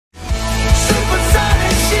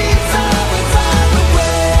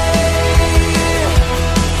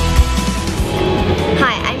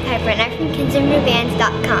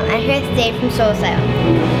Jade from Asylum.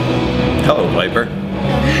 Hello, Piper.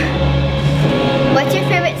 What's your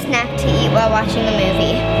favorite snack to eat while watching a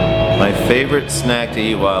movie? My favorite snack to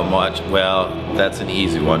eat while I'm watching, well, that's an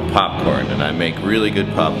easy one, popcorn. And I make really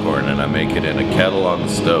good popcorn, and I make it in a kettle on the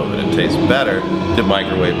stove, and it tastes better than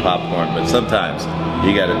microwave popcorn, but sometimes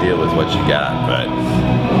you gotta deal with what you got, but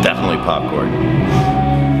definitely popcorn.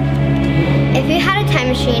 If you had a time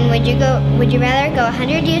machine, would you rather go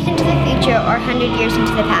 100 years into the future or 100 years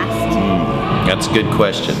into the past? That's a good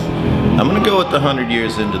question. I'm gonna go with the 100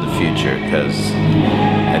 years into the future, because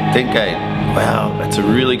wow, that's a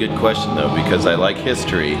really good question though, because I like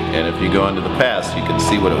history, and if you go into the past, you can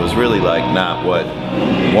see what it was really like, not what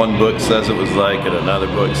one book says it was like, and another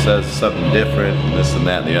book says something different, and this and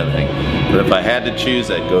that and the other thing. But if I had to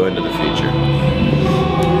choose, I'd go into the future.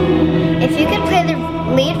 If you could play the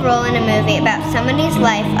lead role in a movie about somebody's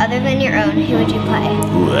life other than your own, who would you play?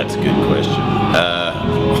 Ooh, that's a good question.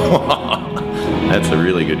 That's a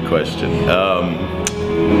really good question.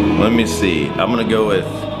 Let me see. I'm gonna go with,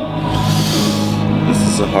 this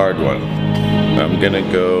is a hard one. I'm gonna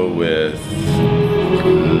go with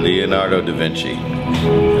Leonardo da Vinci.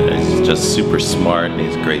 He's just super smart, and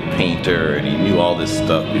he's a great painter, and he knew all this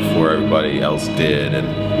stuff before everybody else did, and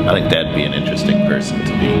I think that'd be an interesting person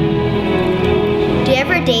to be. Do you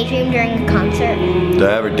ever daydream during a concert? Do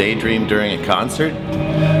I ever daydream during a concert?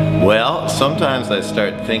 Well, sometimes I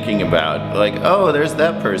start thinking about, like, oh, there's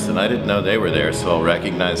that person. I didn't know they were there, so I'll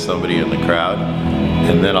recognize somebody in the crowd.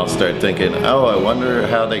 And then I'll start thinking, oh, I wonder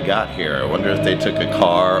how they got here. I wonder if they took a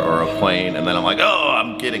car or a plane. And then I'm like, oh,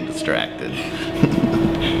 I'm getting distracted.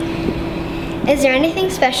 Is there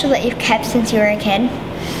anything special that you've kept since you were a kid?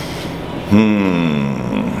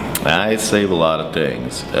 I save a lot of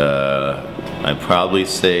things. I probably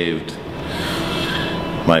saved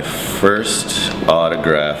my first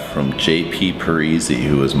autograph from J.P. Parisi,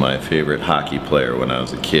 who was my favorite hockey player when I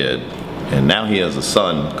was a kid. And now he has a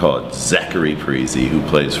son called Zachary Parisi, who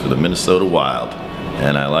plays for the Minnesota Wild.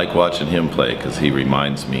 And I like watching him play because he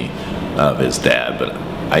reminds me of his dad. But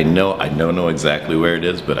I don't know exactly where it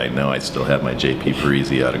is, but I know I still have my J.P.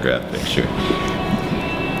 Parisi autograph picture.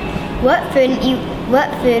 What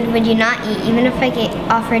food would you not eat even if I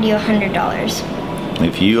offered you $100?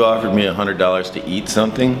 If you offered me $100 to eat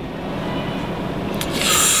something,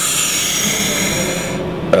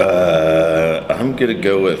 I'm gonna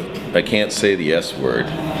go with, I can't say the S word.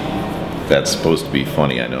 That's supposed to be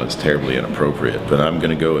funny. I know it's terribly inappropriate, but I'm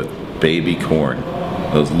gonna go with baby corn.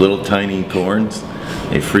 Those little tiny corns,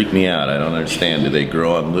 they freak me out. I don't understand. Do they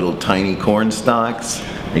grow on little tiny corn stalks?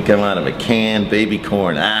 They come out of a can, baby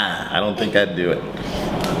corn. I don't think I'd do it.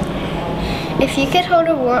 If you could hold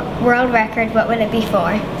a world record, what would it be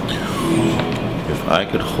for? If I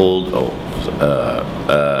could hold a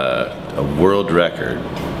world record,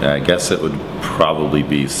 I guess it would probably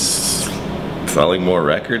be selling more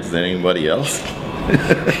records than anybody else.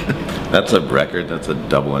 That's a record, that's a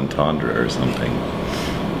double entendre or something.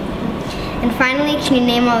 And finally, can you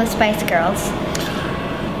name all the Spice Girls?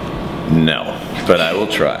 No, but I will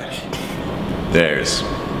try. There's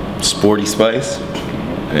Sporty Spice,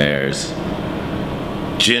 there's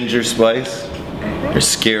Ginger Spice, there's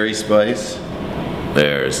Scary Spice,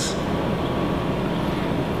 there's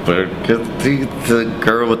the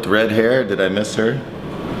girl with the red hair. Did I miss her?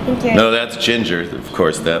 No, that's Ginger. Of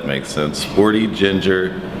course, that makes sense. Sporty,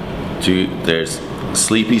 Ginger. There's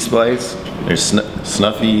Sleepy Spice. There's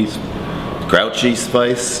Snuffy, Grouchy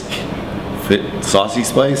Spice. Saucy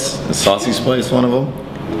Spice. Is Saucy Spice one of them?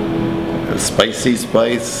 Spicy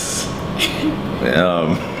Spice.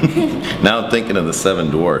 Now I'm thinking of the Seven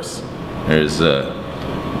Dwarfs. There's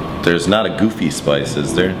not a Goofy Spice,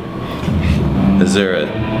 is there? Is there a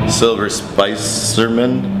Silver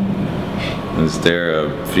Spicerman? Is there a...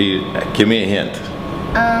 Give me a hint.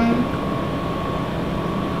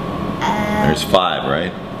 There's 5,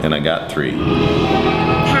 right? And I got 3.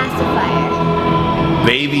 Pacifier.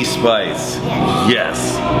 Baby Spice.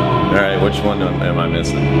 Yes. Alright, which one am I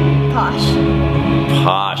missing? Posh.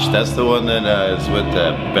 Posh. That's the one that is with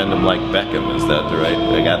Bend 'em Like Beckham. Is that the right?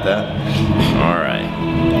 I got that? Alright.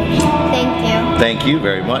 Thank you. Thank you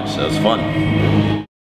very much. That was fun.